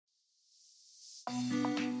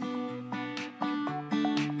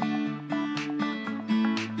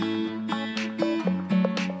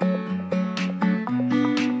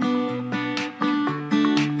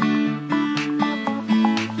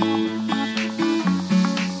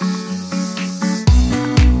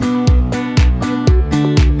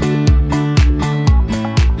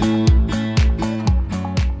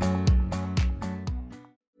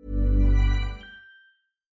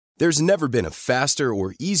There's never been a faster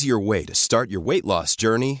or easier way to start your weight loss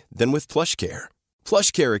journey than with PlushCare.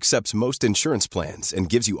 PlushCare accepts most insurance plans and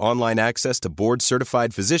gives you online access to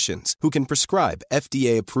board-certified physicians who can prescribe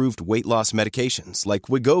FDA-approved weight loss medications like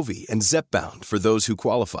Wegovy and Zepbound for those who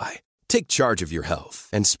qualify. Take charge of your health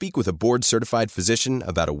and speak with a board-certified physician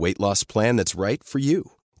about a weight loss plan that's right for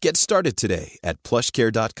you. Get started today at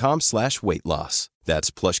plushcare.com/weightloss.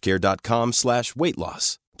 That's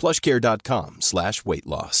plushcare.com/weightloss.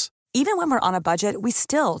 plushcare.com/weightloss. Even when we're on a budget, we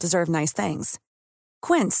still deserve nice things.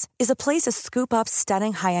 Quince is a place to scoop up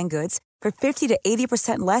stunning high-end goods for 50 to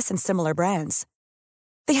 80% less than similar brands.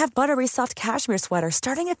 They have buttery soft cashmere sweaters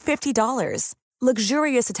starting at $50,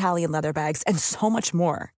 luxurious Italian leather bags, and so much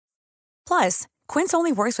more. Plus, Quince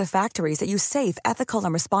only works with factories that use safe, ethical,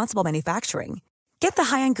 and responsible manufacturing. Get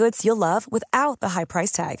the high-end goods you'll love without the high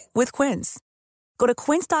price tag with Quince. Go to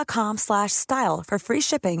quince.com/style for free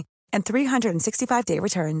shipping and 365-day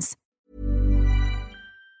returns.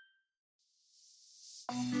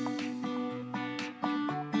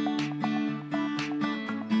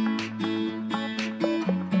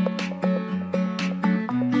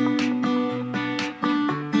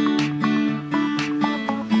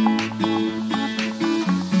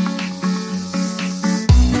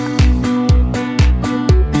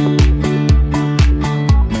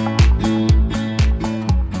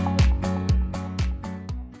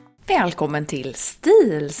 Välkommen till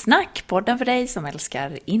Stilsnack, podden för dig som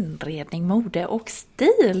älskar inredning, mode och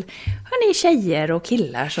stil. Hörrni tjejer och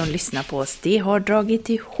killar som lyssnar på oss, det har dragit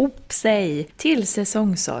ihop sig till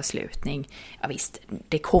säsongsavslutning. Ja visst,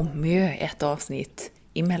 det kommer ju ett avsnitt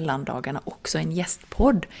i mellandagarna, också en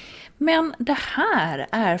gästpodd. Men det här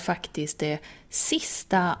är faktiskt det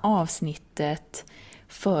sista avsnittet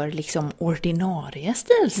för liksom ordinarie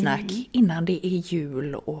stilsnack innan det är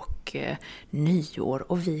jul och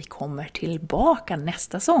nyår, och vi kommer tillbaka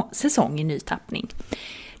nästa säsong i ny tappning.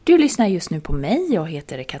 Du lyssnar just nu på mig, jag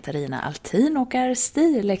heter Katarina Altin och är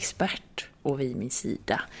stilexpert, och vid min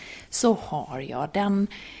sida så har jag den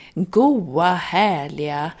goa,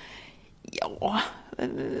 härliga,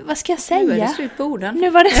 vad ska jag säga? Nu var det slut på orden. Nu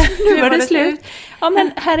var det slut. Ja,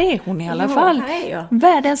 men här är hon i alla fall. Här är jag.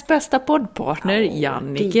 Världens bästa poddpartner,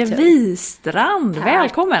 Jannike Wistrand. Tack.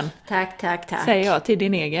 Välkommen. Tack. Säger jag till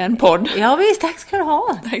din egen podd. Ja visst, tack ska du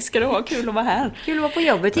ha. Tack ska du ha, kul att vara här. Kul att vara på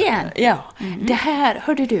jobbet igen. Ja, det här,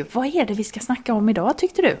 hörde du, vad är det vi ska snacka om idag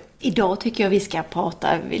tyckte du? Idag tycker jag vi ska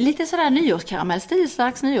prata lite sådär nyårskaramell,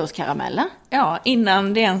 stilslags nyårskarameller. Ja,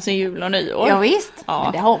 innan det ens är jul och nyår. Ja visst, Ja.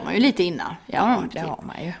 men det har man ju lite innan. Ja, det har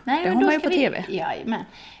man ju. Nej, det har man ju på tv. Jajamän.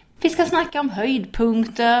 Vi ska snacka om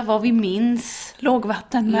höjdpunkter, vad vi minns.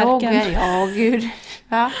 Lågvattenmärken. Ja, gud.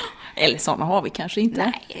 Ja. Eller sådana har vi kanske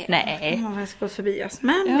inte. Nej. Man ska gå förbi oss.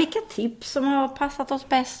 Men vilka tips som har passat oss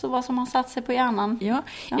bäst och vad som har satt sig på hjärnan. Ja.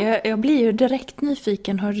 Jag blir ju direkt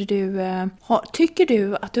nyfiken. Hörde du, tycker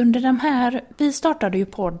du att under de här, vi startade ju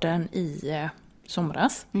podden i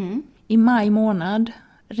somras. I maj månad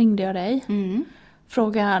ringde jag dig.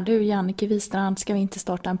 Frågade du, Jannike Wistrand, ska vi inte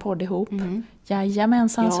starta en podd ihop?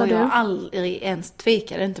 Jajamensan, sa du. Jag har aldrig ens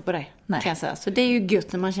tvekade inte på det. Nej. Kan jag säga. Så det är ju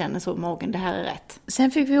gött när man känner så i magen, det här är rätt.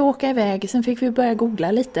 Sen fick vi åka iväg, sen fick vi börja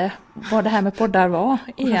googla lite vad det här med poddar var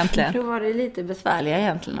egentligen. Då var det lite besvärliga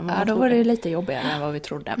egentligen. Ja, då var det lite jobbigare än vad vi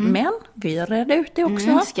trodde. Men vi redde ut det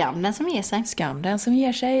också. Skam den som ger sig. Skam den som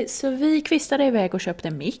ger sig. Så vi kvistade iväg och köpte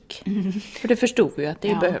en mick. För det förstod vi ju att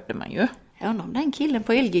det behövde man ju. Jag undrar om den killen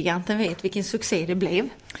på Elgiganten vet vilken succé det blev.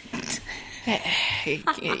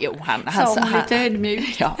 Jo, han lite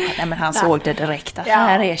ödmjuk. Ja, nej, men han såg det direkt att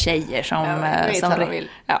här är tjejer som vill.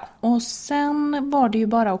 Ja. Och sen var det ju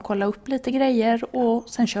bara att kolla upp lite grejer och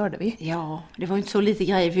sen körde vi. Ja, det var ju inte så lite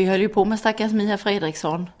grejer. Vi höll ju på med stackars Mia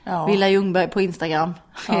Fredriksson. Ja. Villa Ljungberg på Instagram.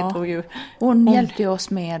 Ja. Hon hjälpte oss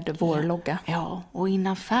med vår logga. Ja, och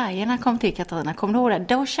innan färgerna kom till, Katarina, kom du ihåg det?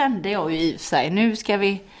 Då kände jag ju i sig,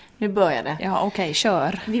 nu börjar det. Ja, okej,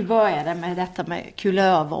 kör. Vi började med detta med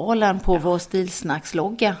kulörvalen på vår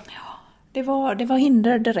stilsnackslogga. Ja, det var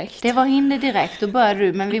hinder direkt. Det var hinder direkt, då började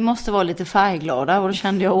du, men vi måste vara lite färgglada. Och då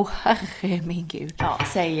kände jag, herre min gud. Ja,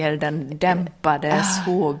 säger den dämpade,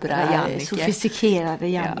 sobra Jannike. Sofistikerade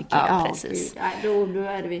Jannike. Ja, precis. Då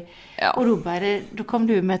började vi. Ja. Och då kom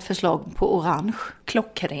du med ett förslag på orange.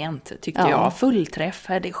 Klockrent tyckte jag. Fullträff.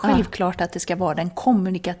 Det är självklart att det ska vara den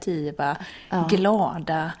kommunikativa,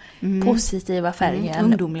 glada, positiva färgen.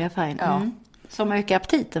 Ungdomliga färgen. Ja. Som ökar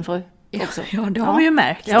aptiten för också. Ja, det har vi ju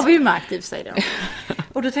märkt. Det har vi ju märkt i och för sig då.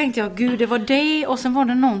 Och då tänkte jag, gud det var det och sen var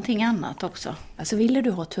det någonting annat också. Alltså ville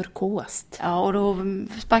du ha turkost? Ja, och då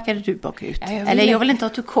sparkade du bakut. Ja, jag vill inte ha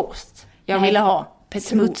turkost. Jag ville ha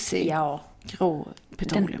smutsig, grå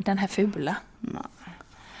petroleum. Den här fula.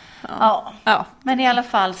 Ja. Men i alla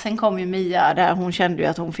fall, sen kom ju Mia där. Hon kände ju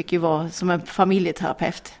att hon fick ju vara som en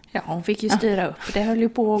familjeterapeut. Ja, hon fick ju styra upp. Det höll ju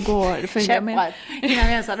på att gå. Käpprätt innan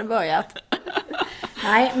vi ens hade börjat.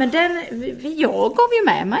 Nej, men jag gav ju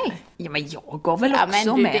med mig. Ja, men jag gav väl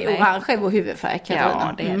också med mig. Orange är vår huvudfärg,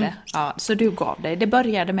 Katarina. Ja, det är det. Ja, så du gav dig. Det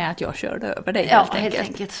började med att jag körde över dig helt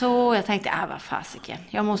enkelt. Så jag tänkte, vad fasiken.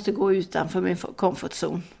 Jag måste gå utanför min comfort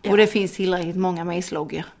zone. Ja. Och det finns tillräckligt många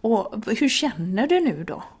mejsloggar. Och hur känner du nu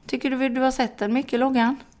då? Tycker du har sett den mycket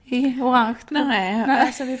loggan? I orange? Nej,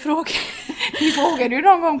 alltså vi frågade ju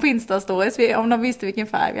någon gång på Insta-stories om de visste vilken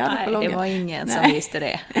färg vi hade på loggan. Nej, det var ingen som visste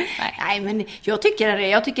det. Nej, men jag tycker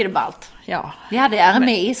det är ballt. Ja. Vi hade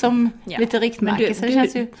RMI som lite riktmärke. Så det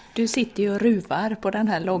känns ju... du sitter ju och ruvar på den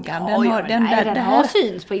här loggan. Den har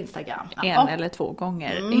syns på Instagram. En eller 2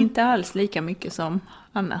 gånger. Inte alls lika mycket som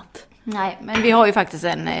annat. Nej, men vi har ju faktiskt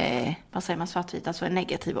en, vad säger man, svartvit, alltså en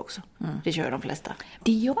negativ också. Det kör de flesta.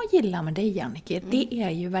 Det jag gillar med dig, Jannike, det är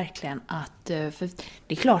ju verkligen att, för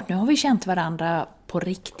det är klart, nu har vi känt varandra på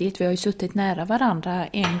riktigt. Vi har ju suttit nära varandra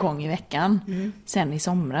en gång i veckan, sen i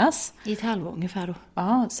somras. I ett halvår ungefär då.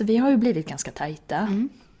 Ja, så vi har ju blivit ganska tajta.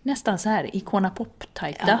 Nästan så här Icona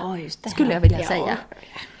Pop-tajta, skulle jag vilja säga.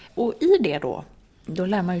 Och i det då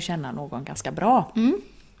lär man ju känna någon ganska bra.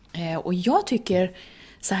 Och jag tycker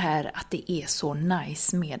så här att det är så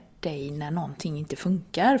nice med dig när någonting inte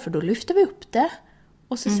funkar. För då lyfter vi upp det.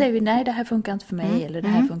 Och så säger vi, nej det här funkar inte för mig. Eller det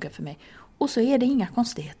här funkar för mig. Och så är det inga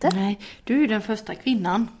konstigheter. Nej, du är ju den första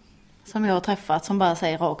kvinnan som jag har träffat som bara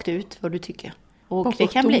säger rakt ut vad du tycker. Och det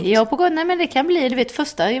kan bli, det kan bli, du vet,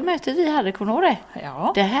 första mötet vi hade, kommer det?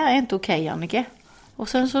 Ja. Det här är inte okej, Jannike. Och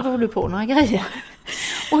sen så drog du på några grejer.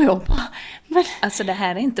 Och jag bara, men... Alltså det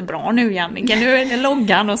här är inte bra nu, Jannike. Nu är det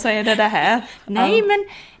loggan och så är det här. Nej, men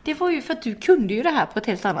det var ju för att du kunde ju det här på ett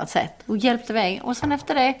helt annat sätt. Och hjälpte mig. Och sen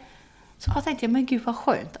efter det så tänkte jag, men gud vad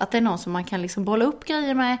skönt. Att det är någon som man kan liksom bolla upp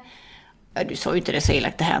grejer med. Ja, du sa ju inte det så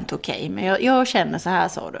elakt, det här är inte okej. Men jag känner så här,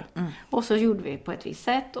 sa du. Och så gjorde vi på ett visst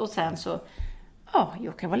sätt. Och sen så,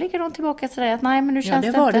 jag kan vara likadant tillbaka till det. Att nej, men nu känns det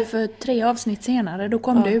inte. Ja, det var det för 3 avsnitt senare. Då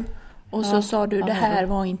kom du. Och så sa du, det här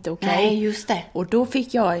var inte okej. Nej, just det. Och då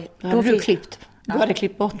fick jag... Du klippt. Du hade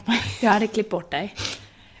klippt bort mig. Jag hade klippt bort dig.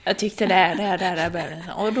 Jag tyckte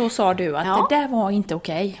där. Och då sa du att det där var inte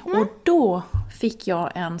okej. Och då fick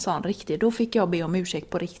jag en sån riktig... Då fick jag be om ursäkt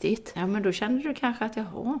på riktigt. Ja, men då kände du kanske att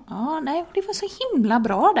Ja, nej, det var så himla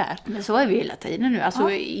bra där. Men så är vi hela tiden nu.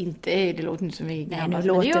 Alltså inte... Det låter inte som vi... Nej, nu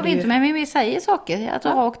låter det gör vi inte. Men vi säger saker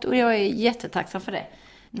rakt. Och jag är jättetacksam för det.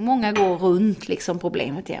 Många går runt liksom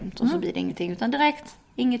problemet jämt och så blir det ingenting utan direkt,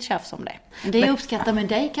 inget tjafs om det. Men det jag uppskattar med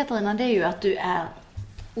dig, Katarina, det är ju att du är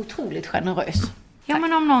otroligt generös. Ja,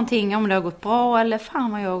 men om någonting, om det har gått bra eller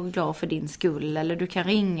fan vad jag är glad för din skull, eller du kan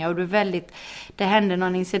ringa och du är väldigt, det hände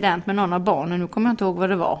någon incident med någon av barnen, nu kommer jag inte ihåg vad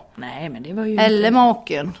det var. Nej, men det var ju eller inte...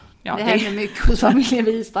 maken. Ja, det händer mycket hos familjen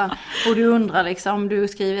Wistam. Och du undrar liksom, du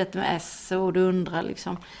skriver ett mess och du undrar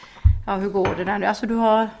liksom, hur går det där nu? Alltså du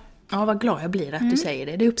har... Ja, vad glad jag blir att du säger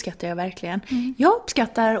det. Det uppskattar jag verkligen. Jag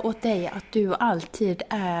uppskattar åt dig att du alltid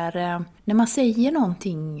är... När man säger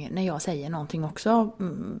någonting, när jag säger någonting också,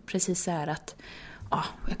 precis så här att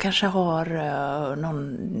jag kanske har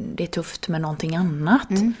det är tufft med någonting annat.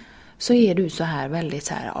 Så är du så här väldigt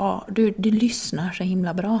så här, du lyssnar så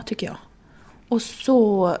himla bra tycker jag. Och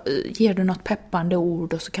så ger du något peppande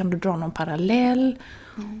ord och så kan du dra någon parallell.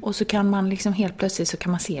 Och så kan man liksom helt plötsligt så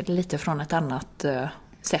kan man se det lite från ett annat...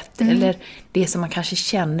 sätt, eller det som man kanske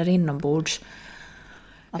känner inombords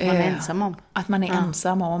att man är ensam om. Att man är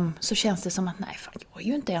ensam om, så känns det som att nej, fan, jag är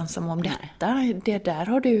ju inte ensam om detta. Det där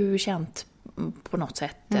har du känt på något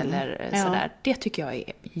sätt eller sådär. Det tycker jag är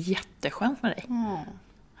jätteskönt med dig.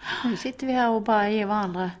 Nu sitter vi här och bara ger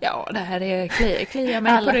varandra. Ja, det här är kliar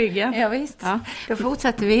mig på ryggen. Ja, visst. Ja. Då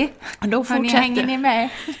fortsätter vi. Då hänger ni med?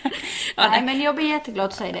 Nej, men jag blir jätteglad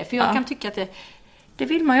att säga det. För jag kan tycka att det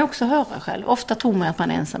vill man ju också höra själv. Ofta tror man att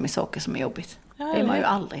man är ensam i saker som är jobbigt. Det är man ju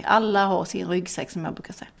aldrig. Alla har sin ryggsäck som jag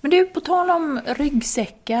brukar säga. Men du, på tal om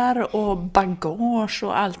ryggsäckar och bagage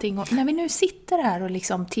och allting. Och när vi nu sitter här och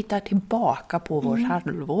liksom tittar tillbaka på vårt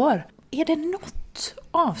halvår. Är det något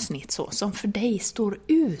avsnitt så som för dig står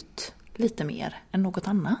ut lite mer än något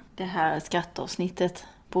annat? Det här skrattavsnittet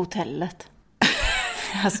på hotellet.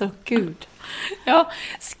 Alltså, gud. Ja,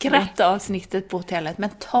 skrattavsnittet på hotellet. Men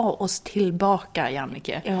ta oss tillbaka,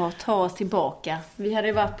 Jannike. Ja, ta oss tillbaka. Vi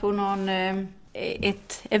hade varit på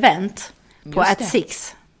ett event på At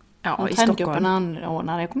Six. Ja, i Stockholm.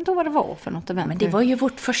 Jag kommer inte ihåg vad det var för något event. Men det var ju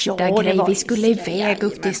vårt första grej. Vi skulle iväg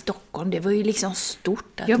upp till Stockholm. Det var ju liksom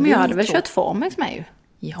stort. Ja, men jag hade väl kört Formex med ju.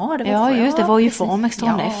 Ja, det var det var ju Formex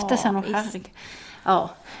dagen efter sen. Och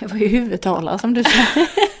det var ju huvudtalare som du sa.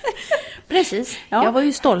 Precis. Ja. Jag var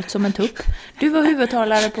ju stolt som en tupp. Du var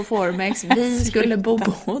huvudtalare på Formex. Vi skulle bo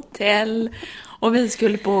på hotell. Och vi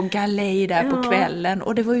skulle på galej där på kvällen.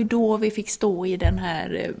 Och det var ju då vi fick stå i den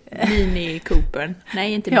här Mini-Coopern.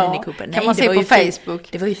 Nej, inte Mini-Coopern. Kan man se på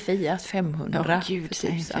Facebook. Det var ju Fiat 500. Ja, gud,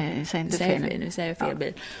 säg inte fel. Nu säger jag fel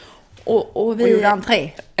bil. Och vi gjorde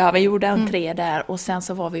entré. Ja, vi gjorde entré där. Och sen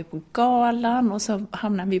så var vi på galan. Och så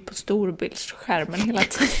hamnade vi på storbildsskärmen hela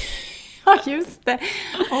tiden. Ja, just det.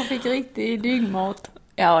 Och fick riktigt dyngmat.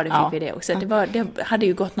 Ja, det fick vi det också. Det hade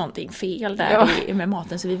ju gått någonting fel där med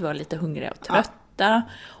maten, så vi var lite hungriga och trötta.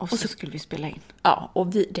 Och så skulle vi spela in. Ja, och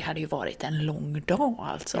det hade ju varit en lång dag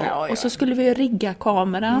alltså. Ja. Och så skulle vi rigga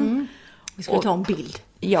kameran. Vi skulle ta en bild.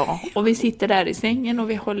 Ja, och vi sitter där i sängen och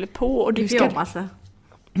vi håller på. Och du ska... massa.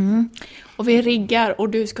 Och vi riggar och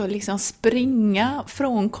du ska liksom springa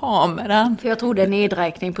från kameran. För jag tror det är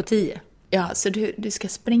nedräkning på 10. Ja, så du ska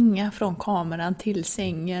springa från kameran till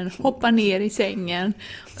sängen, hoppa ner i sängen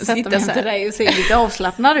och sitta mig till dig och se lite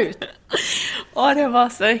avslappnad ut. Ja, det var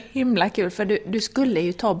så himla kul, för du skulle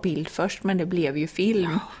ju ta bild först, men det blev ju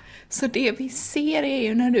film. Ja. Så det vi ser är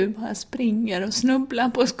ju när du bara springer och snubblar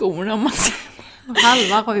på skorna.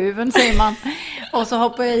 Halva röven säger man. Och så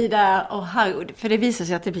hoppar jag i där och herregud, för det visar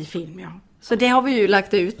sig att det blir film, ja. Så det har vi ju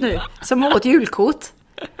lagt ut nu, som åt julkort.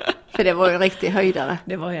 För det var ju en riktig höjdare.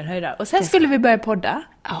 Det var ju en höjdare. Och sen skulle vi börja podda.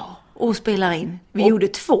 Ja, och spela in. Vi gjorde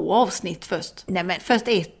 2 avsnitt först. Nej, men först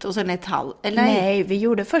 1 och sen 1,5. Eller nej, vi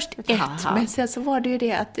gjorde först 1. Men sen så var det ju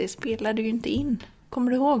det att det spelade ju inte in.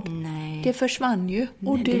 Kommer du ihåg? Nej. Det försvann ju.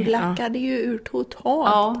 Och du lackade ju ur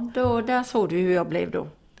totalt. Ja, där såg du hur jag blev då.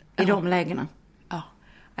 I de lägena. Ja.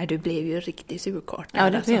 Nej, du blev ju riktigt surkart. Ja,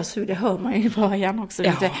 det blev jag sur. Det hör man ju i början också.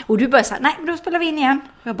 Ja. Och du bara säger, nej, men då spelar vi in igen.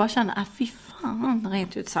 Och jag bara känner, fy fan,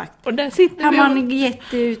 rent ut sagt. Och där sitter har man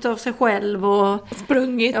gett ut av sig själv och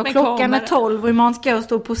sprungit med klockan kamera. är 12 och imorgon ska jag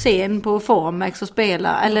stå på scen på Formex och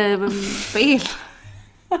spela. Eller spela.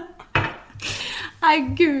 Nej,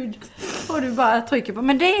 gud. Och du bara trycker på.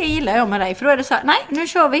 Men det gillar jag med dig. För då är det så här, nej, nu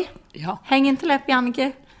kör vi. Ja. Häng inte läpp,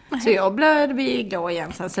 Jannike. Så jag blöd, vi glada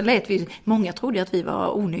igen. Sen lät vi, många trodde att vi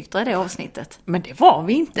var onyktra i det avsnittet. Men det var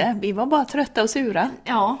vi inte. Vi var bara trötta och sura.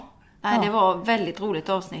 Ja. Nej, det var väldigt roligt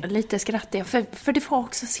avsnitt. Lite skrattiga, för det var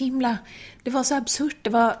också så himla... Det var så absurt.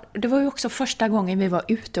 Det var ju också första gången vi var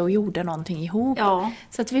ute och gjorde någonting ihop. Ja.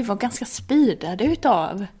 Så att vi var ganska speedade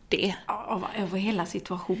utav det. Ja, över hela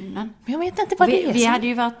situationen. Men jag vet inte vad det är. Vi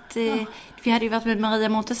hade ju varit med Maria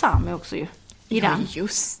Montazami också ju. Ja,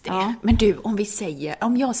 just det. Ja. Men du, om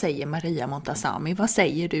jag säger Maria Montazami, vad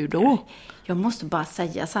säger du då? Jag måste bara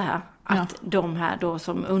säga så här. Att de här då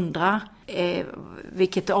som undrar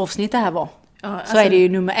vilket avsnitt det här var. Ja, alltså, så är det ju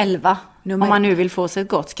nummer 11. Om man nu vill få sig ett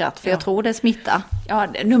gott skratt. För jag tror det smittar. Ja,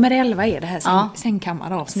 nummer 11 är det här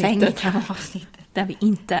sängkammaravsnittet. Sängkammaravsnittet. Där vi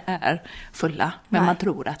inte är fulla. Men man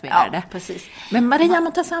tror att vi är det. Precis. Men Maria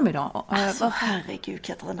Montazami då? Alltså, herregud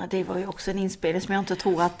Katarina. Det var ju också en inspelning som jag inte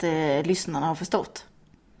tror att lyssnarna har förstått.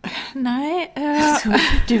 Nej. Alltså,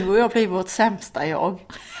 du och jag blev vårt sämsta jag.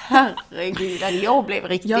 Herregud, jag blev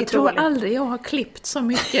riktigt Jag tror dålig. aldrig jag har klippt så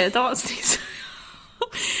mycket ett avsnitt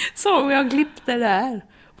som jag klippte där.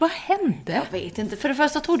 Vad hände? Jag vet inte. För det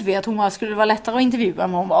första trodde vi att hon skulle vara lättare att intervjua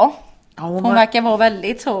än vad hon var. Ja, hon verkar vara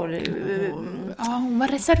väldigt så... Ja, hon var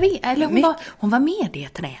reserverad. Eller hon var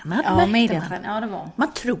medietränad. Ja, medietränad. Ja, det var.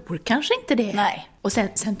 Man tror kanske inte det. Nej. Och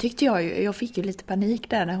sen tyckte jag fick ju lite panik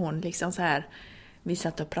där när hon liksom så här... Vi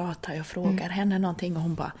satt och pratade, jag frågade henne någonting och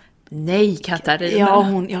hon bara... Nej,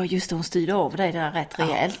 Katarina. Ja, just det, hon styrde av dig där rätt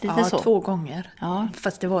rejält. Lite så. 2 gånger. Ja.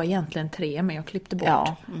 Fast det var egentligen 3, men jag klippte bort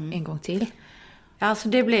en gång till. Ja, alltså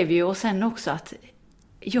det blev ju, och sen också att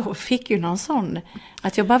jag fick ju någon sån,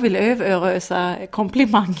 att jag bara ville överösa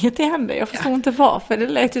komplimanger till henne. Jag förstår inte varför, det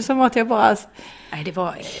lät ju som att jag bara... Nej, det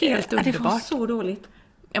var helt underbart. Det var så dåligt.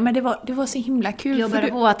 Ja, men det var så himla kul. Jag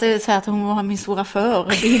började på att säga att hon var min stora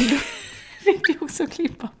förebild. Fick du också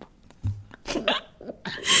klippa på.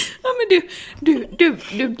 Ja, men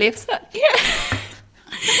du blev så...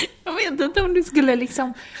 Jag vet inte om du skulle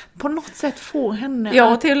liksom på något sätt få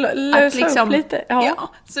henne till lösa liksom, upp lite. Ja,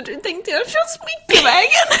 så du tänkte jag kör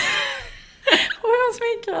smickervägen. Och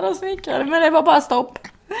jag smickrade, men det var bara stopp.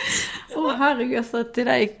 Herregud, så till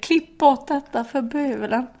dig, klipp bort detta för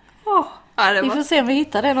bövelen. Vi får se om vi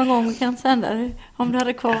hittar det någon gång och kan sända det. Om du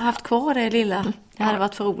hade haft kvar det lilla. Det hade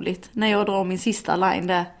varit för roligt. När jag drar min sista line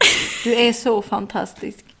där. Du är så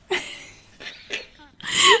fantastisk.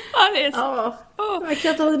 Ja, det är så. Men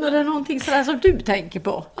Katarina, det är någonting sådär som du tänker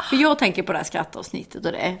på. För jag tänker på det här skrattavsnittet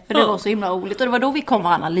och det. För det var så himla roligt. Och det var då vi kom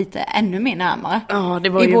varandra lite ännu mer närmare. Ja, det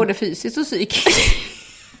var ju... både fysiskt och psykiskt.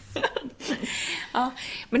 Ja,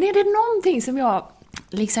 men är det någonting som jag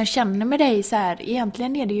liksom känner med dig så här,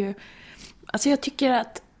 egentligen är det ju, alltså jag tycker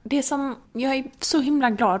att det som jag är så himla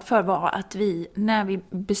glad för var att vi, när vi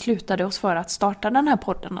beslutade oss för att starta den här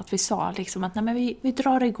podden, att vi sa liksom att nej, men vi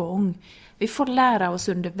drar igång, vi får lära oss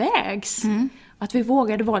undervägs, att vi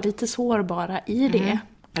vågade vara lite sårbara i det.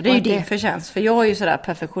 Ja, det är ju din förtjänst, för jag är ju sådär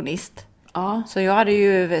perfektionist. Ja. Så jag hade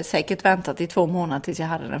ju säkert väntat i 2 månader tills jag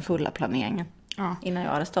hade den fulla planeringen. Ja. Innan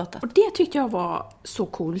jag hade startat. Och det tyckte jag var så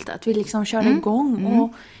coolt, att vi liksom körde igång.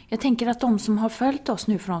 Och jag tänker att de som har följt oss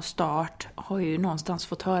nu från start har ju någonstans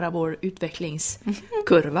fått höra vår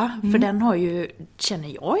utvecklingskurva. För den har ju, känner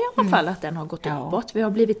jag i alla fall, att den har gått uppåt. Vi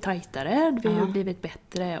har blivit tajtare, vi har blivit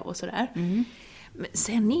bättre och sådär. Men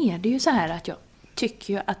sen är det ju så här att jag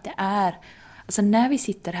tycker ju att det är, alltså när vi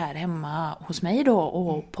sitter här hemma hos mig då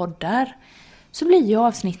och poddar, så blir ju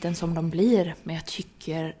avsnitten som de blir. Men jag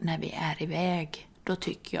tycker när vi är iväg, då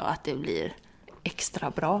tycker jag att det blir extra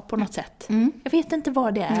bra på något sätt. Jag vet inte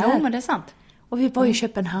vad det är. Ja, men det är sant. Och vi var i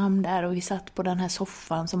Köpenhamn där och vi satt på den här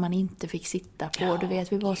soffan som man inte fick sitta på. Ja, du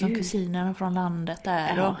vet, vi var som kusinerna från landet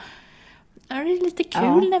där. Ja. Och det är lite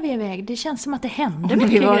kul när vi är iväg. Det känns som att det händer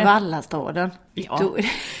mycket. Vi var i Vallastaden.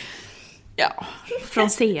 Ja, från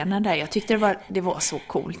scenen där. Jag tyckte det var så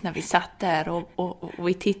coolt när vi satt där och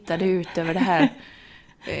vi tittade ut över det här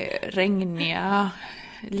regniga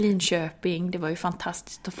Linköping. Det var ju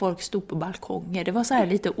fantastiskt och folk stod på balkonger. Det var så här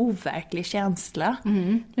lite overklig känsla.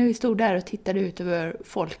 När vi stod där och tittade ut över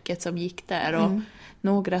folket som gick där och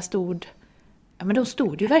några stod... Ja, men de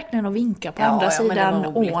stod ju verkligen och vinkade på andra sidan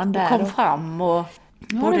ån där. Och kom fram och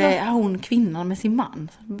både hon, kvinnan med sin man.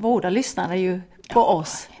 Båda lyssnade ju på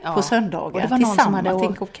oss på söndagar. Och det var någon som hade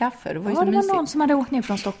åkt på kaffe. Det var, det var någon som hade åkt ner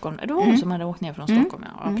från Stockholm. Det var hon som hade åkt ner från Stockholm.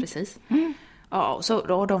 Ja, precis. Ja, och så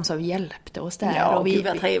då de som hjälpte oss där. Ja, och det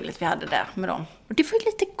var trevligt vi hade där med dem. Och det var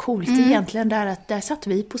lite coolt egentligen där att där satt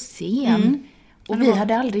vi på scen. Och vi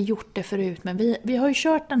hade aldrig gjort det förut, men vi har ju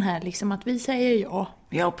kört den här liksom att vi säger ja.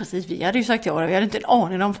 Ja, precis. Vi hade ju sagt ja. Vi hade inte en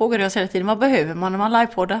aning. De frågade oss hela tiden, vad behöver man när man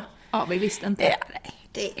livepoddar? Ja, vi visste inte. Ja, nej,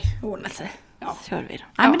 det ordnar sig. Ja, kör vi då.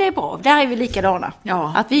 Nej, men det är bra. Där är vi likadana.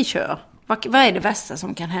 Ja. Att vi kör. Vad är det värsta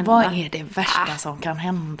som kan hända? Vad är det värsta som kan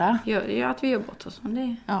hända? Ja, att vi gör bort oss. Men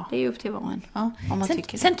det är ju upp till var och en. Ja. Om man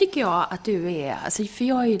sen tycker jag att du är... Alltså, för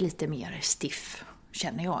jag är ju lite mer stiff,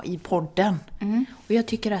 känner jag, i podden. Och jag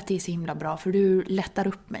tycker att det är så himla bra, för du lättar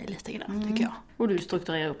upp mig lite grann, tycker jag. Och du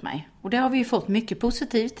strukturerar upp mig. Och det har vi ju fått mycket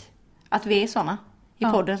positivt. Att vi är såna i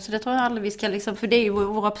podden. Så det tror jag aldrig vi ska liksom... För det är ju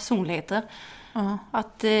våra personligheter.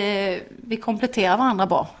 Att vi kompletterar varandra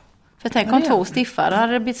bra. För tänk om 2 stiffar, då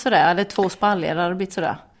hade det blivit sådär. Eller 2 spralliga, då hade det blivit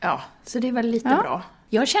sådär. Ja, så det är väl lite bra.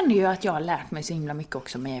 Jag känner ju att jag har lärt mig så himla mycket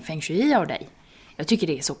också med feng shui av dig. Jag tycker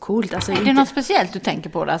det är så coolt. Alltså, är det något speciellt du tänker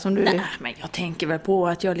på där som du... Nej, men jag tänker väl på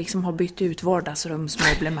att jag liksom har bytt ut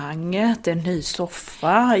vardagsrumsmöblemanget, en ny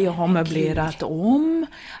soffa, jag har möblerat om.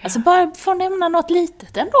 Alltså bara för att nämna något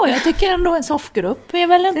litet ändå. Jag tycker ändå en soffgrupp är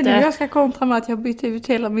väl inte... Det är nu jag ska kontra med att jag bytt ut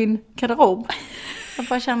hela min garderob. Jag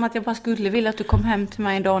bara känner att jag bara skulle vilja att du kom hem till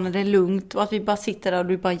mig en dag när det är lugnt och att vi bara sitter där och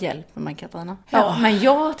du bara hjälper mig, Katarina. Ja, men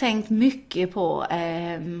jag har tänkt mycket på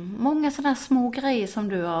många sådana små grejer som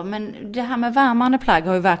du har. Men det här med värmande plagg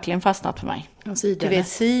har ju verkligen fastnat för mig. Du vet,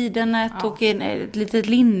 sidenet och ett litet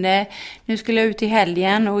linne. Nu skulle jag ut i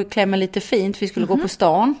helgen och klämma lite fint. Vi skulle gå på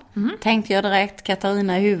stan. Tänkte jag direkt,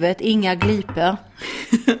 Katarina i huvudet, inga gliper.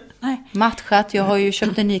 Nej. Matchat, jag har ju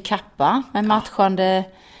köpt en ny kappa med matchande...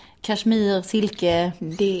 Kashmir, silke.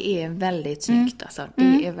 Det är väldigt snyggt alltså.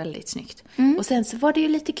 Det är väldigt snyggt. Och sen så var det ju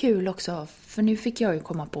lite kul också. För nu fick jag ju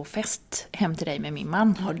komma på fest hem till dig med min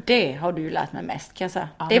man. Ja, det har du ju lärt mig mest, kan jag säga.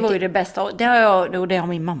 Ja, det var ju det bästa. Det har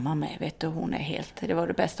min mamma med, vet du. Hon är helt... Det var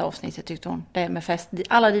det bästa avsnittet, tyckte hon. Det med fest.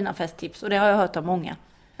 Alla dina festtips. Och det har jag hört av många.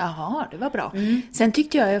 Jaha, det var bra. Sen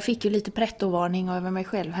tyckte jag fick ju lite pretto-varning över mig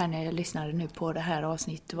själv här när jag lyssnade nu på det här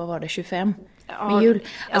avsnittet. Vad var det? 25? Ja, med jul.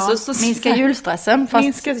 Alltså, minska julstressen.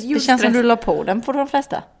 Fast det känns som du la på den på de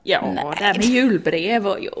flesta. Ja, det här med julbrev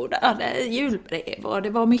och julbrev och det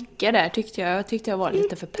var mycket där tyckte jag. Jag tyckte jag var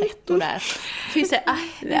lite för pretto där. Finns det?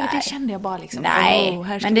 Det kände jag bara liksom.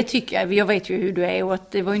 Nej, men det tycker jag vet ju hur du är och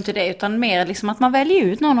att det var ju inte det utan mer liksom att man väljer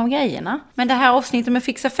ut någon av grejerna. Men det här avsnittet med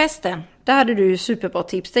fixa festen, där hade du ju superbra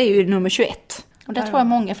tips. Det är ju nummer 21. Och det tror jag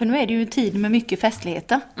många, för nu är det ju en tid med mycket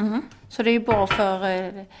festligheter. Så det är ju bra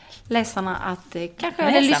för läsarna att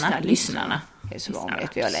kanske lyssnarna. Det är så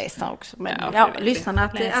vanligt, vi har läsare också. Men lyssnarna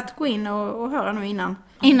att gå in och höra nu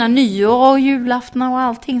innan nyår och julafton och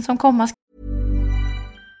allting som kommer.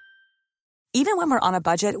 Even when we're on a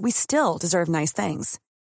budget, we still deserve nice things.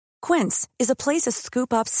 Quince is a place to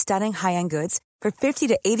scoop up stunning high-end goods for 50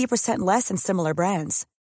 to 80% less than similar brands.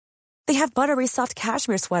 They have buttery soft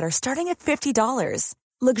cashmere sweaters starting at $50,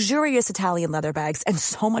 luxurious Italian leather bags, and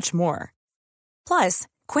so much more. Plus,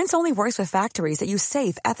 Quince only works with factories that use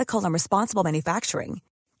safe, ethical, and responsible manufacturing.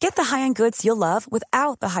 Get the high-end goods you'll love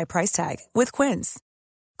without the high price tag with Quince.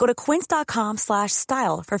 Go to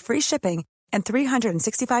quince.com/style for free shipping and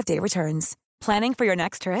 365-day returns. Planning for your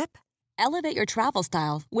next trip? Elevate your travel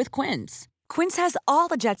style with Quince. Quince has all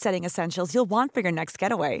the jet-setting essentials you'll want for your next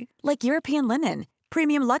getaway, like European linen,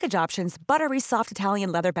 premium luggage options, buttery soft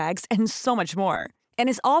Italian leather bags, and so much more. And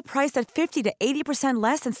is all priced at 50 to 80%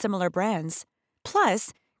 less than similar brands.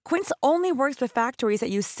 Plus, Quince only works with factories that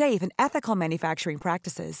use safe and ethical manufacturing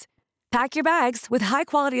practices. Pack your bags with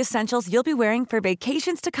high-quality essentials you'll be wearing for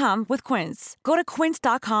vacations to come with Quince. Go to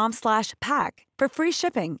quince.com/pack for free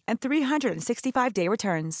shipping and 365-day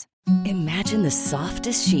returns. Imagine the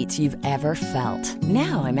softest sheets you've ever felt.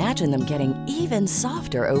 Now imagine them getting even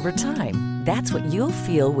softer over time. That's what you'll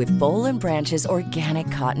feel with Boll & Branch's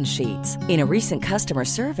organic cotton sheets. In a recent customer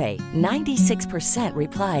survey, 96%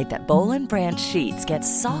 replied that Boll & Branch sheets get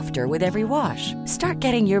softer with every wash. Start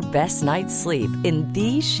getting your best night's sleep in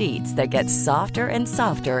these sheets that get softer and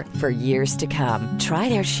softer for years to come. Try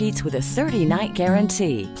their sheets with a 30-night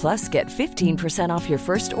guarantee. Plus, get 15% off your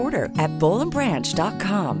first order at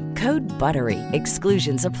bollandbranch.com. Code BUTTERY.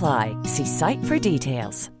 Exclusions apply. See site for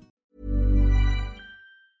details.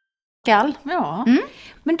 Ja,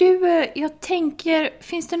 men du, jag tänker,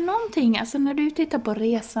 finns det någonting, alltså när du tittar på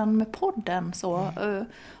resan med podden så,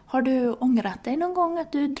 har du ångrat dig någon gång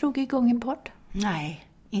att du drog igång en podd? Nej,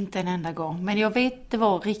 inte en enda gång. Men jag vet, det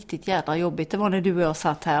var riktigt jädra jobbigt. Det var när du och jag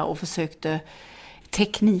satt här och försökte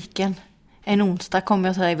tekniken. En onsdag kom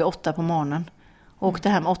jag så här vid 8 på morgonen. Och åkte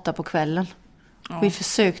hem 8 på kvällen. Ja. Vi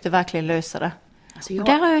försökte verkligen lösa det. Alltså och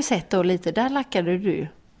där har jag sett då lite, där lackade du.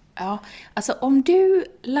 Ja, alltså om du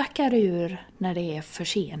lackar ur när det är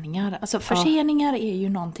förseningar. Alltså förseningar är ju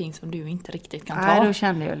någonting som du inte riktigt kan ta. Nej, då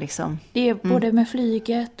kände jag liksom. Det är både med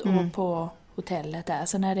flyget och på hotellet där.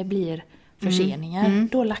 Så när det blir förseningar,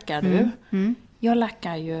 då lackar du. Jag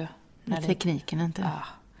lackar ju när tekniken inte. Ja.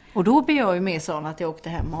 Och då blir jag ju mer sån att jag åkte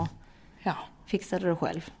hem och fixade det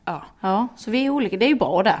själv. Ja, så vi är olika. Det är ju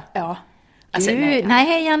bra där. Ja. Alltså,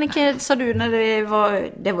 nej, Jannike, sa du när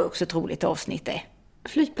det var också ett roligt avsnitt det.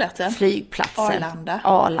 Flygplatsen.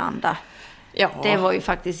 Arlanda. Ja. Det var ju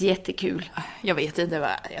faktiskt jättekul. Jag vet inte vad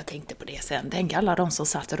jag tänkte på det sen. Tänk alla de som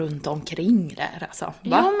satt runt omkring där. Alltså. Va?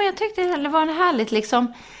 Ja, men jag tyckte det var en härligt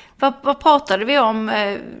liksom. Vad pratade vi om?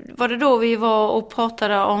 Var det då vi var och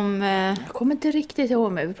pratade om... Jag kommer inte riktigt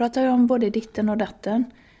ihåg mig. Vi pratade om både ditten och datten.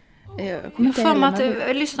 Jag kommer inte ihåg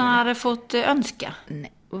att lyssnarna hade fått önska.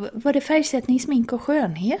 Nej. Var det färgsättning, smink och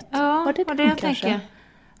skönhet? Ja, var det jag tänker.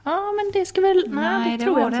 Ja, men det ska väl... Nej, det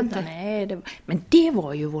tror var jag det inte. Nej, men det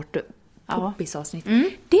var ju vårt poppisavsnitt.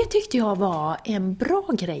 Det tyckte jag var en bra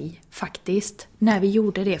grej faktiskt, när vi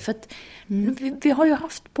gjorde det. För att vi har ju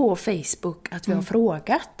haft på Facebook att vi har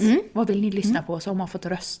frågat vad vill ni lyssna på, så har man fått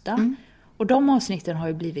rösta. Och de avsnitten har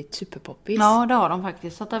ju blivit superpoppis. Ja, det har de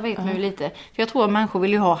faktiskt. Så där vet man ju lite. För jag tror att människor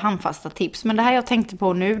vill ju ha handfasta tips. Men det här jag tänkte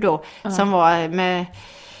på nu då, som var med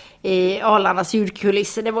Arlandas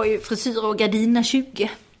ljudkulisser, det var ju frisyr och gardiner 20.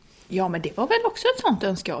 Ja, men det var väl också ett sånt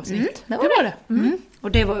önskeavsnitt. Det var det.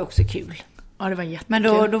 Och det var ju också kul. Ja, det var jättekul.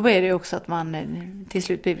 Men då blev det ju också att man till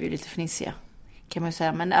slut blev ju lite fnissiga, kan man ju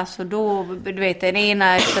säga. Men alltså då, du vet, den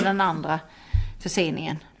ena efter den andra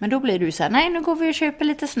förseningen. Men då blir du så här, nej, nu går vi och köper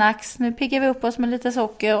lite snacks, nu piggar vi upp oss med lite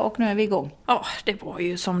socker och nu är vi igång. Ja, det var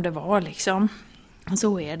ju som det var liksom.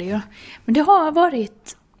 Så är det ju. Men det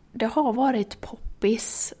har varit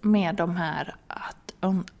poppis med de här att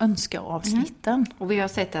önska avsnitten. Och vi har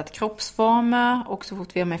sett att kroppsformer och så fort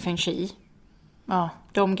vi har med feng shui. Ja,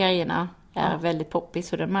 de grejerna är väldigt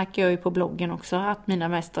poppis. Och det märker jag ju på bloggen också, att mina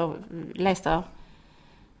mest lästa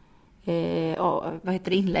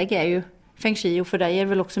inlägg är ju feng shui, och för dig är det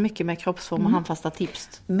väl också mycket med kroppsform och handfasta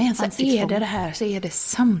tips. Men så är det här, så är det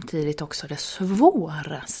samtidigt också det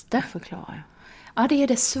svåraste. Förklara. Ja, det är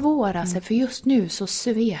det svåraste, för just nu så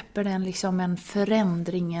sveper den liksom en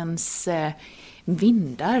förändringens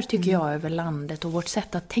vindar, tycker jag, över landet och vårt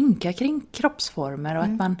sätt att tänka kring kroppsformer. Och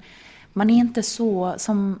att man är inte så,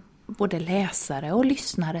 som både läsare och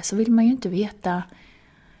lyssnare, så vill man ju inte veta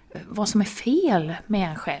vad som är fel med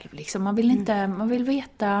en själv. Liksom.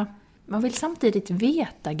 Man vill samtidigt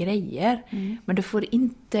veta grejer, men det får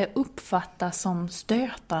inte uppfattas som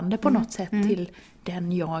stötande på något sätt till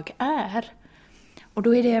den jag är. Och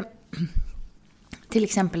då är det till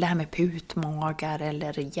exempel det här med putmagar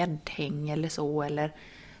eller gäddhäng eller så, eller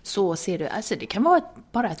så ser du, alltså det kan vara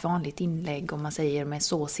bara ett vanligt inlägg om man säger men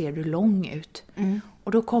så ser du lång ut.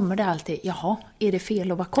 Och då kommer det alltid, jaha, är det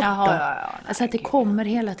fel att vara kort då? Alltså att det kommer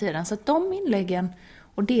hela tiden. Så att de inläggen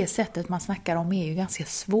och det sättet man snackar om är ju ganska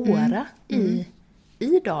svåra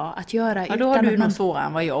idag att göra. Ja, då har du något svårare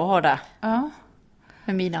än vad jag har där. Ja.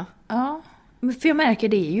 Med mina. Ja. För jag märker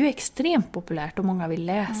det är ju extremt populärt och många vill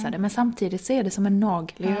läsa det. Men samtidigt så är det som en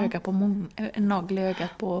nagel i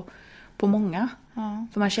ögat på många. Ja.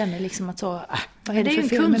 För man känner liksom att så, vad är det för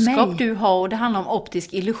fel med mig? Det är ju en kunskap du har och det handlar om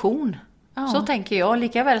optisk illusion. Ja. Så tänker jag,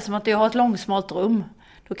 lika väl som att jag har ett långsmalt rum.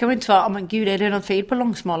 Då kan man inte svara, men gud är det något fel på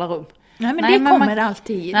långsmala rum? Nej, men det kommer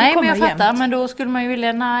alltid. Nej, det kommer men jag fattar, jämt. men då skulle man ju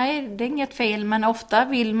vilja, nej det är inget fel. Men ofta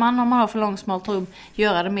vill man, om man har för långsmalt rum,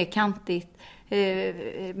 göra det mer kantigt,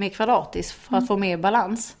 mer kvadratiskt för att få mer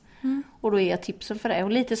balans. Och då är jag tipsen för det.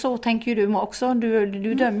 Och lite så tänker ju du också.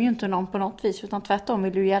 Du dömer ju inte någon på något vis, utan tvärtom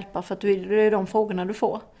vill du hjälpa för att det är de frågorna du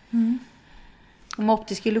får. Om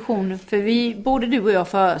optisk illusion, för både du och jag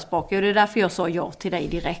förespråkar, och det är därför jag sa ja till dig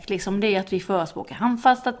direkt, liksom, det är att vi förespråkar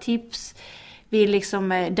handfasta tips. Vi är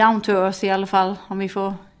liksom down to earth i alla fall, om vi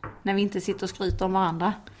får, när vi inte sitter och skryter om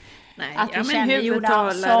varandra. Nej, att vi känner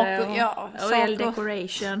huvudtalare och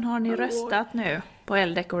L-decoration. Har ni röstat nu på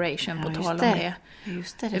L-decoration på tal om det?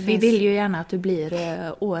 Just det, vi vill ju gärna att du blir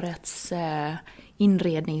årets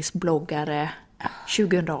inredningsbloggare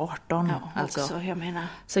 2018. Ja, alltså. Också, jag menar.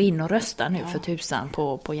 Så in och rösta nu för tusan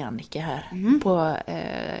på Jannike här. På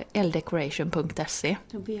ldecoration.se.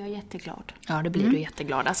 Då blir jag jätteglad. Ja, det blir du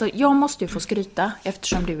jätteglad. Alltså, jag måste ju få skryta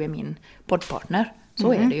eftersom du är min poddpartner.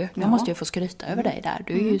 Så är det ju. Jag måste ju få skryta över dig där.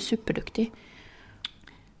 Du är ju superduktig.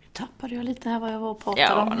 Tappade jag lite här vad jag var och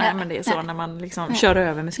pratade om. Nej, men det är så när man liksom kör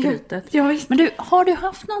över med skrytet. Ja, visst. Men du, har du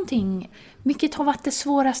haft någonting, vilket har varit det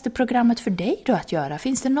svåraste programmet för dig då att göra?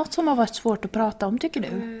 Finns det något som har varit svårt att prata om, tycker du?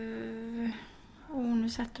 Nu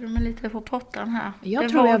sätter du mig lite på pottan här.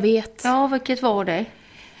 Jag vet. Ja, vilket var det?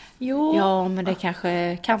 Jo. Ja, men det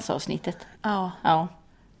kanske canceravsnittet. Ja.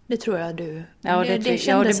 Det tror jag du. Ja,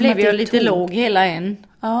 det blev ju lite låg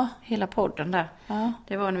hela podden där. Ja.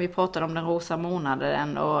 Det var när vi pratade om den rosa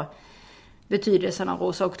månaden och betydelsen av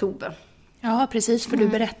rosa oktober. Ja, precis. För du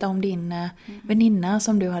berättade om din väninna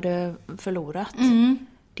som du hade förlorat.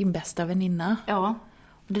 Din bästa väninna. Ja.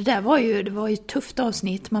 Och det var ju ett tufft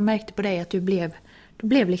avsnitt. Man märkte på dig att du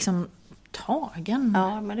blev liksom tagen.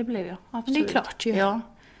 Ja, men det blev jag. Absolut. Det är klart ju. Ja.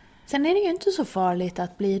 Sen är det ju inte så farligt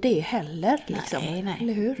att bli det heller. Liksom. Nej.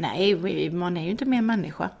 Eller hur? Nej, man är ju inte mer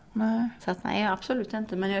människa. Nej. Så att, nej, absolut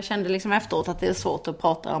inte. Men jag kände liksom efteråt att det är svårt att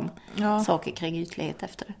prata om saker kring ytlighet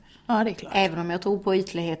efter det. Ja, det är klart. Även om jag tror på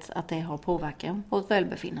ytlighet att det har påverkat vårt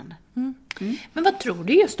välbefinnande. Men vad tror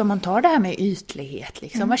du just om man tar det här med ytlighet?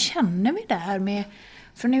 Liksom? Vad känner vi där med...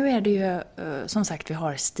 För nu är det ju, som sagt, vi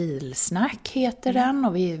har Stilsnack heter den.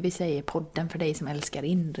 Och vi säger podden för dig som älskar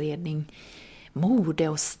inredning, mode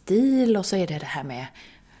och stil. Och så är det här med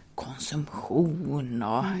konsumtion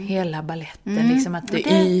och hela balletten. Liksom att det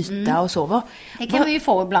är yta och så. Det kan vi ju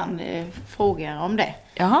få ibland frågor om det.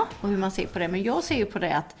 Ja. Och hur man ser på det. Men jag ser ju på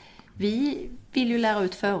det att vi vill ju lära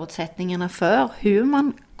ut förutsättningarna för hur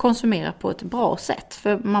man konsumerar på ett bra sätt.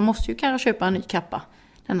 För man måste ju kanske köpa en ny kappa.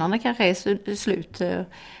 Den andra kanske är slut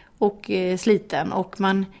och sliten. Och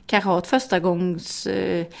man kanske har ett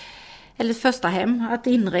första hem att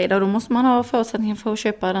inreda. Och då måste man ha förutsättningar för att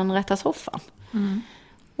köpa den rätta soffan.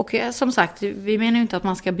 Och som sagt, vi menar ju inte att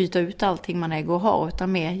man ska byta ut allting man äger och har.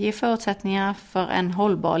 Utan mer ge förutsättningar för en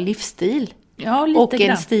hållbar livsstil. Ja, lite och grann.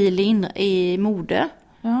 en stil i mode.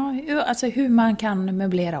 Ja, alltså hur man kan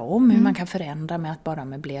möblera om. Hur man kan förändra med att bara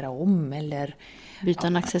möblera om. Eller byta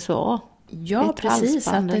en accessoar. Ja, precis.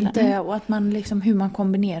 Och att man liksom, hur man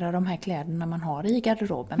kombinerar de här kläderna man har i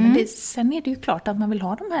garderoben. Men sen är det ju klart att man vill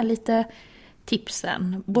ha de här lite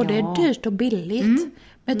tipsen. Både dyrt och billigt.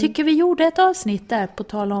 Men jag tycker vi gjorde ett avsnitt där på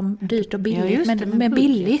tal om dyrt och billigt. Med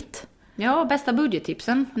billigt. Ja, bästa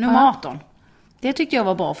budgettipsen. Nummer 18. Det tyckte jag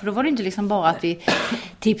var bra. För då var det inte liksom bara att vi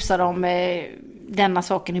tipsade om denna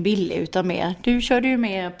saken är billig. Utan mer. Du körde ju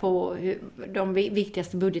mer på de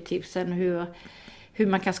viktigaste budgettipsen. Hur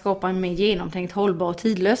man kan skapa en mer genomtänkt, hållbar och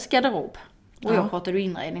tidlös garderob. Och jag pratade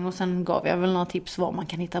inredning och sen gav jag väl några tips var man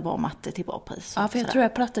kan hitta bra matte till bra pris. Ja, för jag tror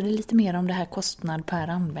jag pratade lite mer om det här kostnad per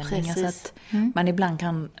användning. Alltså att man ibland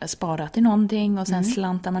kan spara till någonting och sen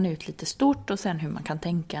slantar man ut lite stort. Och sen hur man kan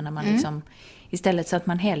tänka när man liksom... Istället så att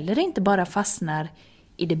man heller inte bara fastnar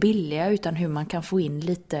i det billiga utan hur man kan få in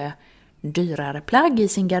lite dyrare plagg i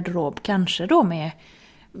sin garderob. Kanske då med...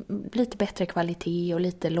 lite bättre kvalitet och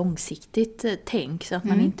lite långsiktigt tänk så att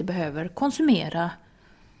man inte behöver konsumera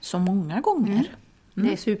så många gånger.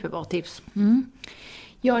 Det är superbra tips.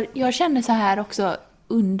 Jag känner så här också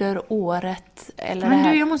under året. Eller Men det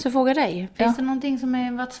här. du, jag måste fråga dig. Ja. Finns det någonting som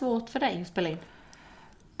har varit svårt för dig att spela in?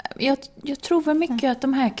 Jag tror väl mycket att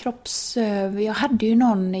de här jag hade ju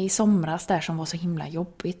någon i somras där som var så himla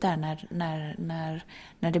jobbigt där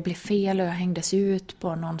när det blev fel och jag hängdes ut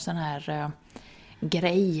på någon sån här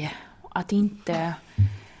grej. Att inte...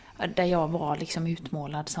 Där jag var liksom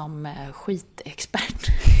utmålad som skitexpert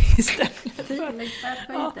istället.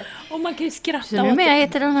 Ja, och man kan ju skratta Så numera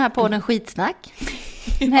heter den här podden Skitsnack.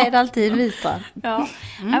 Nej, det är alltid Wistrand. Ja.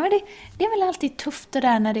 Ja, men det är väl alltid tufft det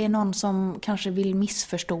där när det är någon som kanske vill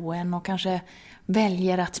missförstå en och kanske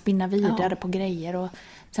väljer att spinna vidare på grejer. Och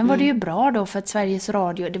sen var det ju bra då för att Sveriges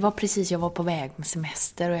Radio, det var precis, jag var på väg med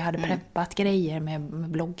semester och jag hade preppat grejer med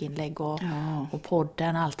blogginlägg och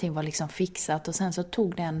podden, allting var liksom fixat och sen så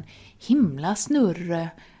tog det en himla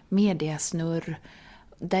mediasnurr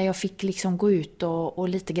där jag fick liksom gå ut och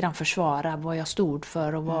lite grann försvara vad jag stod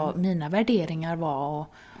för och vad mina värderingar var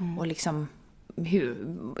och liksom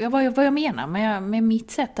vad jag menar med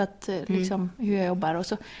mitt sätt att liksom hur jag jobbar och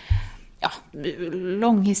så. Ja,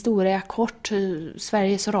 lång historia kort.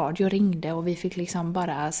 Sveriges Radio ringde och vi fick liksom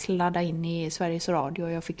bara sladda in i Sveriges Radio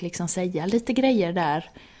och jag fick liksom säga lite grejer där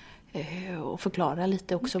och förklara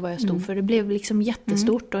lite också vad jag stod för. Det blev liksom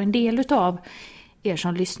jättestort och en del utav er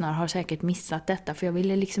som lyssnar har säkert missat detta för jag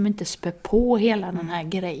ville liksom inte spä på hela den här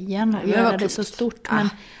grejen och göra det så stort. Men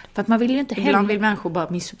för att man vill ju inte heller... Ibland vill människor bara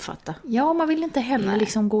missuppfatta. Ja, man vill inte heller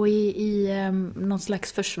liksom gå i någon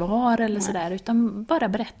slags försvar eller sådär utan bara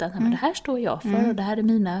berätta att det här står jag för och det här är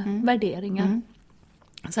mina värderingar.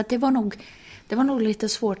 Så att det var nog lite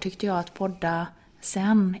svårt tyckte jag att podda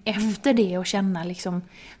sen efter det och känna liksom...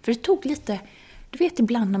 För det tog lite... Du vet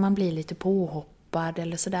ibland när man blir lite påhoppad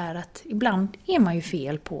eller sådär att ibland är man ju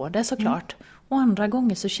fel på det såklart. Och andra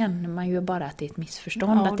gånger så känner man ju bara att det är ett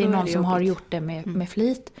missförstånd. Att det är någon som har gjort det med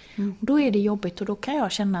flit. Och då är det jobbigt och då kan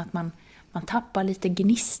jag känna att man tappar lite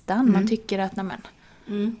gnistan. Man tycker att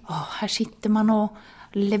här sitter man och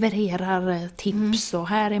levererar tips och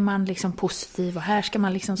här är man liksom positiv och här ska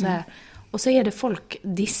man liksom så här. Och så är det folk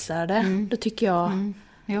dissade. Då tycker jag...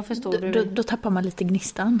 Jag förstår då tappar man lite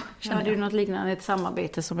gnistan. Jag hade ju något liknande ett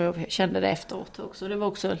samarbete som jag kände det efteråt också. Det var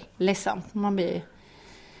också ledsamt. Man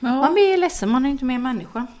blir ledsen, man är inte mer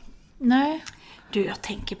människa. Nej. Du, jag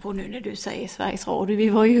tänker på nu när du säger Sveriges Radio. Vi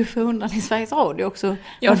var ju förundrade i Sveriges Radio också.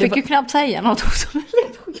 Jag fick ju knappt säga något också.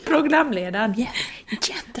 Programledaren.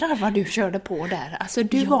 Jädrar vad du körde på där. Alltså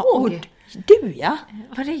du var... Du ja.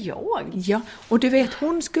 Var det jag? Ja, och du vet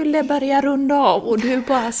hon skulle börja runda av och du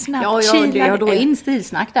bara snabbt jag drog in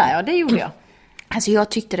stilsnack där. Ja, det gjorde jag. Alltså jag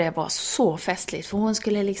tyckte det var så festligt för hon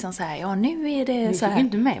skulle liksom säga nu är det så här. Vi fick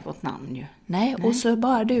inte med vårt namn ju. Nej, och så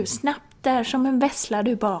bara du snabbt där som en vässla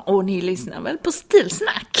du bara ni lyssnar väl på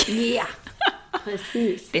stilsnack? Ja,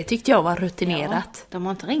 precis. Det tyckte jag var rutinerat. Ja, de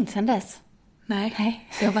har inte ringt sedan dess. Nej.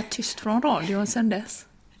 Jag var tyst från radion sedan dess.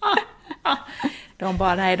 De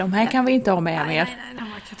bara, nej, de här kan vi inte ha med mer. Nej, de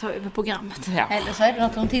kan ta över programmet. Ja. Eller så är det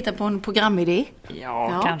att de tittar på en programidé.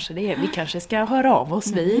 Ja, kanske det. Vi kanske ska höra av oss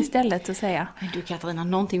vi istället och säga. Men du Katarina,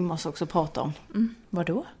 någonting vi måste också prata om.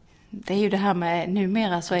 Vadå? Det är ju det här med,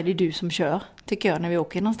 numera så är det du som kör, tycker jag, när vi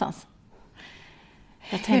åker någonstans.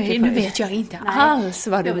 Nu vet jag inte alls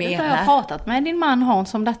vad du menar. Jag har pratat med din man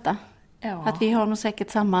Hans om detta. Ja. Att vi har nog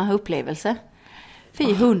säkert samma upplevelse.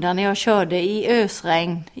 400 när jag körde i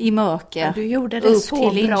ösregn, i mörker. Ja, du gjorde det upp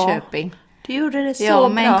så till bra. Linköping. Du gjorde det så bra. Ja,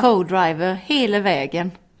 med bra. en co-driver hela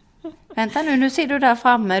vägen. Vänta nu ser du där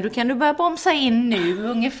framme. Du kan du börja bromsa in nu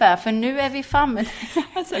ungefär. För nu är vi framme.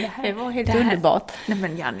 Alltså det var helt underbart. Nej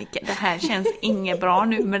men Jannike, det här känns inget bra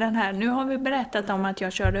nu med den här. Nu har vi berättat om att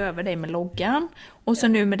jag körde över dig med loggan. Och så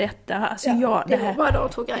nu med detta. Alltså det var bara de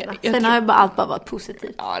två grejerna. Sen har allt bara varit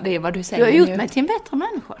positivt. Ja, det är vad du säger. Du har gjort mig till en bättre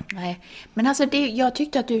människa. Nej, men alltså jag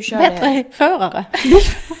tyckte att du körde... Bättre förare.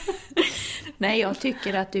 Nej, jag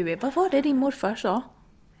tycker att du är... Vad var det din morfar sa?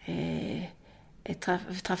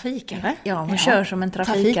 Trafikare. Ja, hon kör som en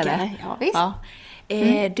trafikare. Ja, visst. Ja.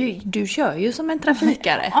 Du kör ju som en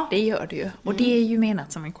trafikare. Ja. Det gör du ju. Och det är ju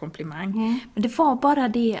menat som en komplimang. Men det var bara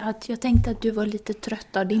det att jag tänkte att du var lite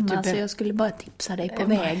trött av dimma. Så jag skulle bara tipsa dig på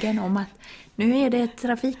vägen om att nu är det ett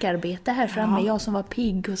trafikarbete här framme. Jag som var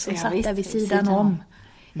pigg och som satt där vid sidan om.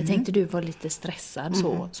 Jag tänkte du var lite stressad.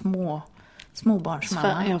 Så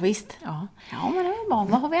småbarnsmamma. Ja, visst. Ja, men det var bra.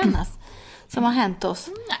 Vad har vi annars som har hänt oss?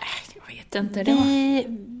 Nej, jag vet inte.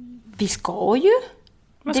 Vi ska ju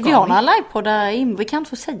Vi har några livepoddar, vi kan inte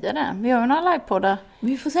få säga det. Vi har några livepoddar.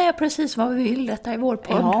 Vi får säga precis vad vi vill, detta är vår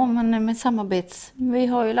podd. Ja, men med samarbets... Vi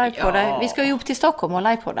har ju livepoddar. Ja. Vi ska ju upp till Stockholm och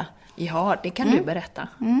livepodda. Ja, det kan du berätta.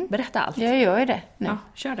 Berätta allt. Jag gör ju det nu. Ja,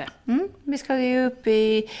 kör det. Vi ska ju upp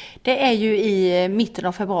i... Det är ju i mitten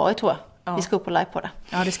av februari, tror jag. Ja. Vi ska upp och livepodda.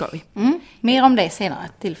 Ja, det ska vi. Mer om det senare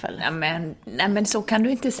tillfälle. Nej, men så kan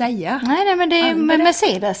du inte säga. Nej, men det är med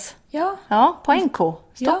Mercedes. Ja. Ja, på NK,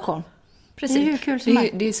 Stockholm. Ja. Precis. Det är hur kul som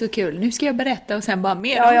det är så kul. Nu ska jag berätta och sen bara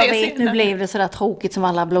mer om det. Ja, jag vet. Nu blev det sådär tråkigt som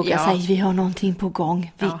alla bloggar säger. Vi har någonting på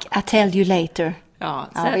gång. I tell you later. Ja,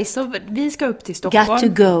 så vi ska upp till Stockholm. Got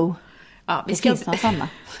to go. Ja, vi ska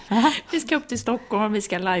upp till Stockholm. Vi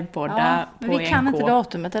ska livepodda på men vi kan NK. Inte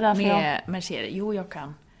datumet. Det är därför med Mercedes. Jo, jag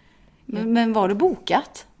kan. Men var det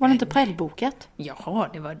bokat? Var det inte prällbokat?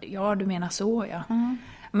 Ja, du menar så, ja.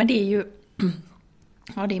 Men det är ju...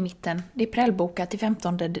 Ja, det är mitten. Det är prällbokat till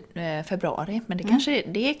 15 februari. Men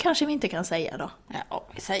det kanske vi inte kan säga då. Ja,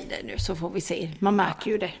 vi säger det nu så får vi se. Man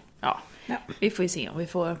märker ju det. Ja. Vi får ju se om vi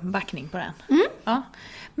får backning på den. Ja.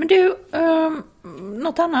 Men du,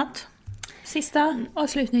 något annat? Sista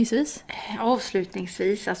avslutningsvis?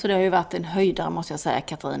 Avslutningsvis, alltså det har ju varit en höjdare måste jag säga,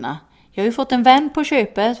 Katarina. Jag har ju fått en vän på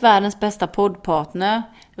köpet, världens bästa poddpartner.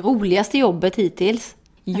 Roligaste jobbet hittills.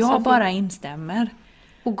 Jag bara instämmer.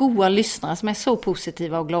 Och goda lyssnare som är så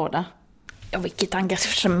positiva och glada. Ja, vilket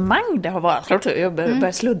engagemang det har varit. Jag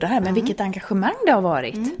börjar sludda här, men vilket engagemang det har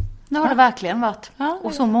varit. Det har det verkligen varit. Ja,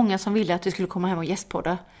 och så många som ville att vi skulle komma hem och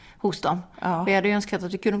gästpodda hos dem. Ja. Vi hade ju önskat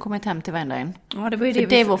att vi kunde komma hem till varandra in. Ja, det var ju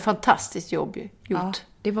det var fantastiskt jobb gjort. Ja,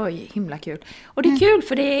 det var ju himla kul. Och det är kul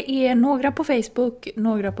för det är några på Facebook,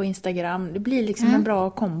 några på Instagram. Det blir liksom en bra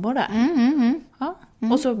kombo där. Ja.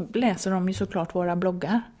 Och så läser de ju såklart våra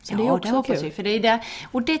bloggar. Så det är också kul. För det är där,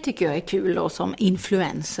 och det tycker jag är kul då, som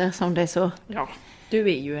influencer som det är så... Ja, du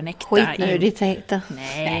är ju en äkta... Skitnödigt heter.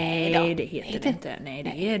 Nej, det heter det inte.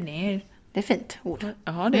 Nej, det är fint ord.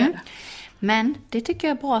 Ja, det är det. Men det tycker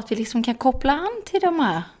jag är bra att vi liksom kan koppla an till de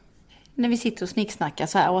här... När vi sitter och snicksnackar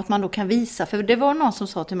så här, och att man då kan visa... För det var någon som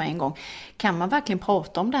sa till mig en gång, kan man verkligen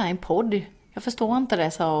prata om det här i en podd? Jag förstår inte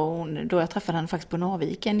det, sa hon, då jag träffade henne faktiskt på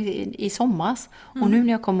Norrviken i somras. Och nu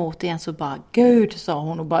när jag kom åt igen så bara, gud, sa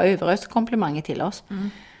hon och bara överöste komplimanger till oss.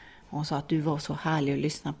 Och hon sa att du var så härlig att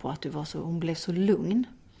lyssna på, att hon blev så lugn.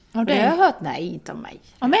 Och det har jag hört, nej, inte om mig.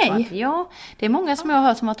 Om mig? Ja, det är många som jag har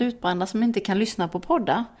hört som varit utbrända som inte kan lyssna på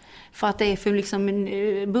poddar. För att det är för liksom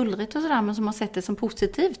bullrigt och sådär, men som har sett det som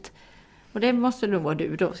positivt. Och det måste nog vara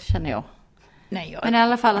du då, känner jag. Nej, men i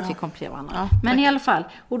alla fall att vi kompletterar varandra. Ja, men i alla fall,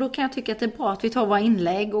 och då kan jag tycka att det är bra att vi tar våra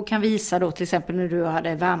inlägg och kan visa då till exempel när du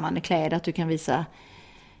hade värmande kläder, att du kan visa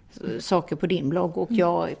saker på din blogg och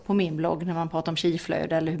jag på min blogg när man pratar om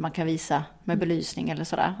kiflöde eller hur man kan visa med belysning eller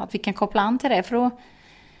sådär. Att vi kan koppla an till det, för då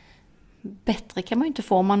bättre kan man ju inte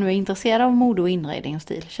få om man nu är intresserad av mode och inredning och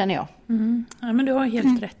stil, känner jag. Ja, men du har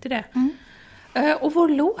helt rätt i det. Och vår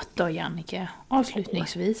låt då, Jannike,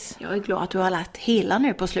 avslutningsvis? Jag är glad att du har lagt hela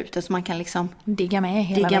nu på slutet så man kan liksom digga med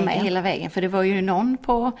hela vägen. För det var ju någon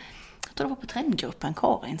på, jag tror det var på trendgruppen,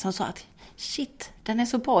 Karin, som sa att shit, den är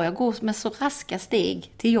så bra, jag går med så raska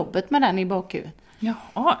steg till jobbet med den i bakhuvudet.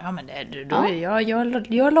 Ja, men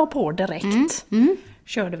jag la på direkt.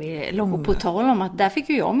 Körde vi lång. Och på tal om att där fick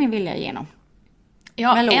ju jag min vilja igenom.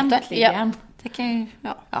 Ja, äntligen. Ja. Det kan ju,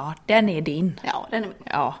 ja, den är din. Ja, den är min.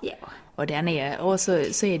 Ja. Och så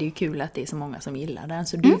är det ju kul att det är så många som gillar den.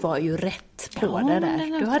 Så du var ju rätt på det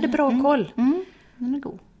där. Du hade bra koll. Den är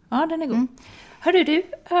god. Ja, den är god. Hörru du,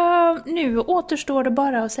 nu återstår det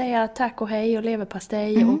bara att säga tack och hej och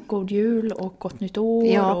leverpastej och god jul och gott nytt år.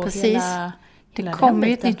 Ja, och precis. Det kommer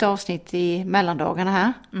ju ett nytt avsnitt i mellandagarna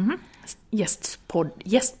här.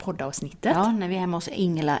 Gästpoddavsnittet. Ja, när vi är hemma hos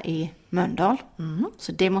Ingela i Mölndal.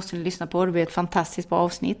 Så det måste ni lyssna på. Det blir ett fantastiskt bra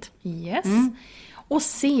avsnitt. Yes. Och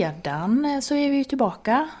sedan så är vi ju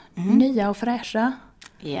tillbaka. Nya och fräscha.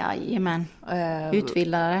 Jajamän.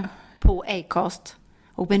 Utbildade på Acast.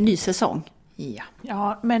 Och med en ny säsong.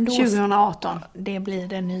 Ja, men då 2018. Det blir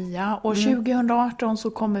det nya. Och 2018 så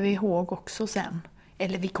kommer vi ihåg också sen.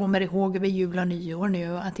 Eller vi kommer ihåg över jul och nyår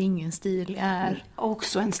nu att ingen stil är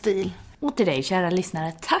också en stil. Och till dig, kära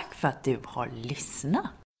lyssnare, tack för att du har lyssnat.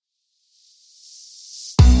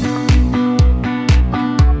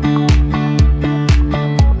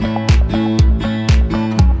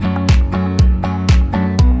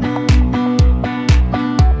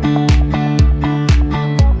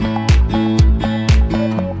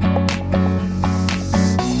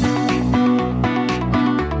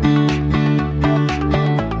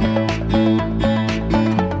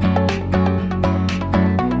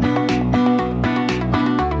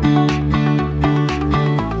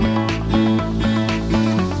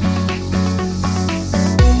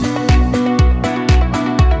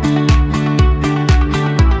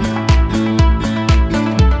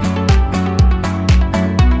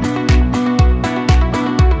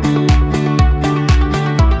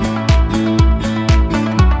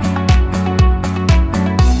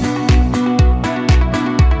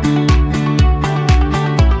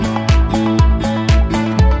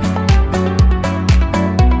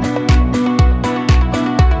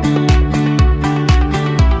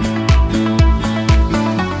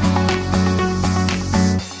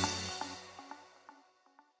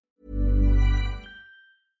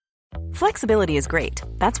 Flexibility is great.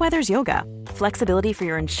 That's why there's yoga. Flexibility for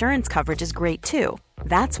your insurance coverage is great too.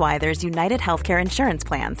 That's why there's United Healthcare Insurance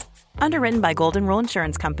Plans. Underwritten by Golden Rule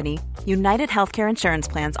Insurance Company, United Healthcare Insurance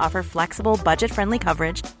Plans offer flexible, budget-friendly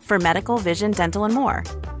coverage for medical, vision, dental, and more.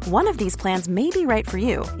 One of these plans may be right for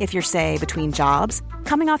you if you're, say, between jobs,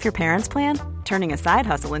 coming off your parents' plan, turning a side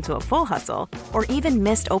hustle into a full hustle, or even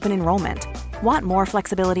missed open enrollment. Want more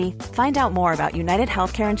flexibility? Find out more about United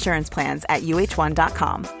Healthcare Insurance Plans at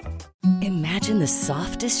uh1.com. Imagine the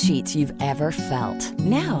softest sheets you've ever felt.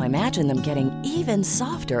 Now imagine them getting even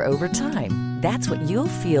softer over time. That's what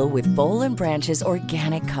you'll feel with Boll & Branch's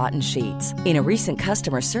organic cotton sheets. In a recent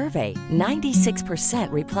customer survey,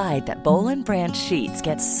 96% replied that Boll & Branch sheets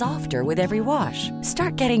get softer with every wash.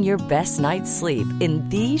 Start getting your best night's sleep in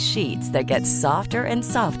these sheets that get softer and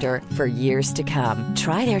softer for years to come.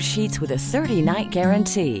 Try their sheets with a 30-night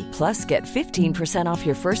guarantee. Plus, get 15% off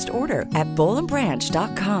your first order at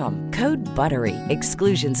bollandbranch.com. Code BUTTERY.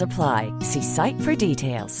 Exclusions apply. See site for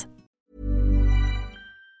details.